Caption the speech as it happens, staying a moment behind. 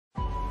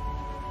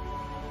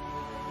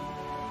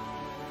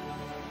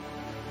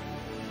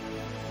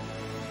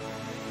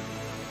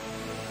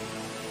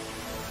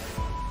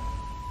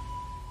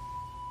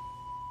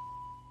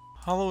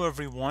Hello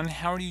everyone,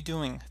 how are you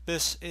doing?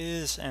 This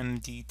is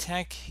MD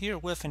Tech here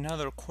with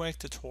another quick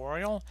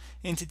tutorial.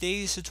 In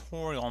today's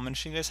tutorial, I'm going to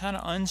show you guys how to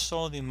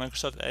uninstall the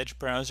Microsoft Edge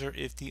browser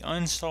if the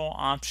uninstall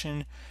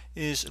option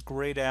is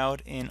grayed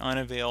out and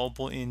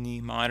unavailable in the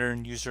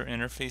modern user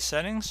interface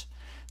settings.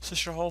 So this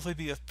should hopefully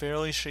be a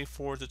fairly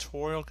straightforward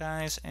tutorial,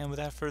 guys, and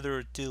without further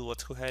ado,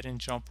 let's go ahead and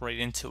jump right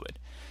into it.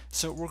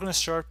 So we're going to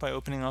start by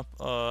opening up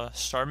a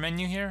start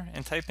menu here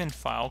and type in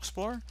File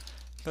Explorer.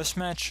 Best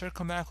match should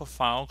come back with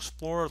File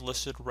Explorer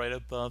listed right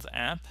above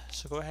App,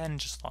 so go ahead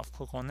and just left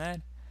click on that.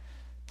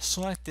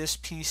 Select this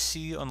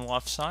PC on the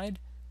left side,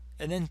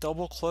 and then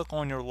double click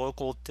on your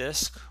local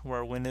disk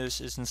where Windows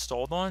is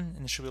installed on, and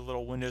there should be a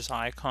little Windows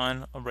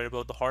icon right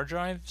above the hard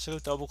drive, so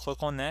double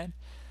click on that.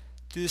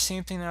 Do the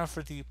same thing now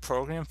for the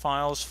Program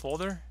Files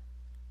folder.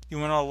 You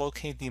want to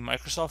locate the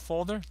Microsoft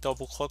folder,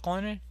 double click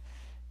on it,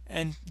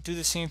 and do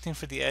the same thing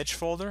for the Edge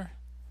folder.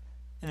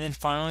 And then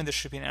finally, there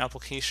should be an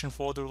application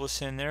folder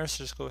listed in there,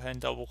 so just go ahead and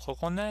double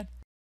click on that.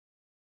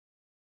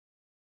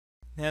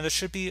 Now there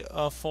should be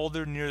a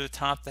folder near the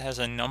top that has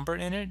a number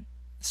in it.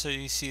 So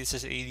you see it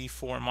says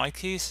 84 in my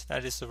case.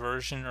 That is the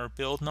version or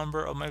build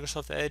number of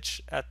Microsoft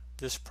Edge at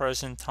this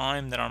present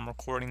time that I'm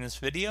recording this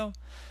video.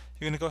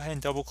 You're going to go ahead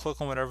and double click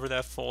on whatever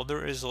that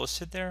folder is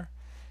listed there.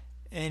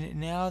 And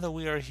now that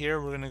we are here,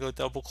 we're going to go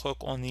double click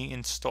on the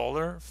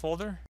installer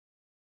folder.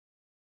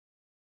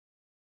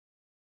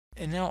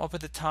 And now up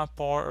at the top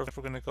bar,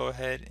 we're going to go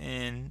ahead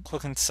and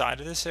click inside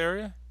of this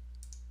area.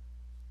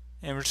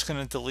 And we're just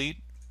going to delete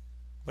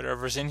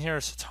whatever's in here.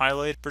 So it's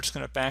highlighted. We're just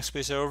going to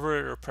backspace over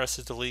it or press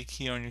the delete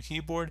key on your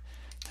keyboard.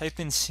 Type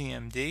in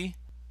CMD.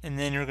 And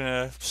then you're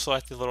going to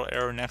select the little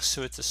arrow next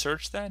to it to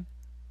search that.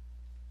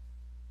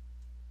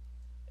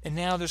 And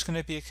now there's going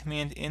to be a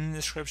command in the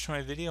description of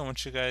my video. I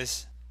want you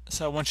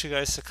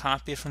guys to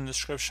copy it from the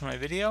description of my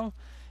video.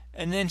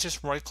 And then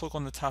just right click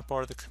on the top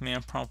bar of the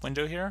command prompt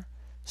window here.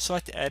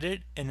 Select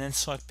edit and then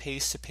select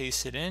paste to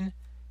paste it in.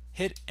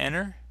 Hit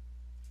enter.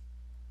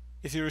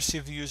 If you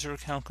receive the user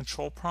account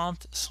control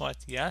prompt,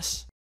 select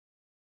yes.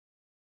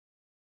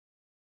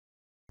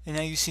 And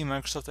now you see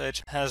Microsoft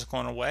Edge has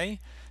gone away.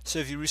 So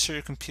if you restart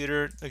your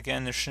computer,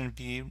 again, there shouldn't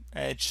be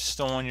Edge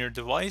still on your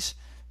device.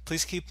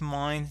 Please keep in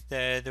mind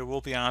that there will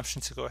be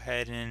options to go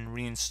ahead and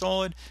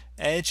reinstall it.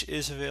 Edge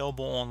is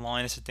available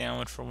online as a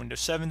download for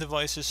Windows 7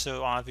 devices,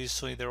 so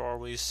obviously there are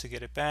ways to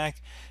get it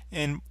back.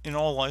 And in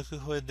all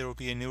likelihood, there will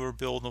be a newer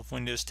build of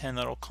Windows 10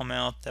 that will come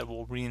out that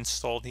will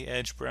reinstall the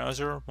Edge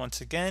browser once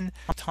again.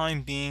 For the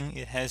time being,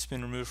 it has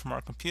been removed from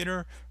our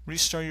computer.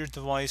 Restart your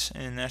device,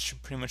 and that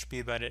should pretty much be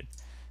about it.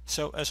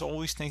 So as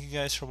always, thank you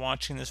guys for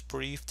watching this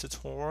brief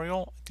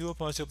tutorial. I do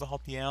hope I was able to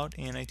help you out,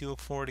 and I do look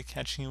forward to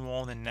catching you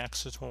all in the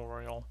next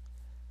tutorial.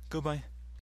 Goodbye.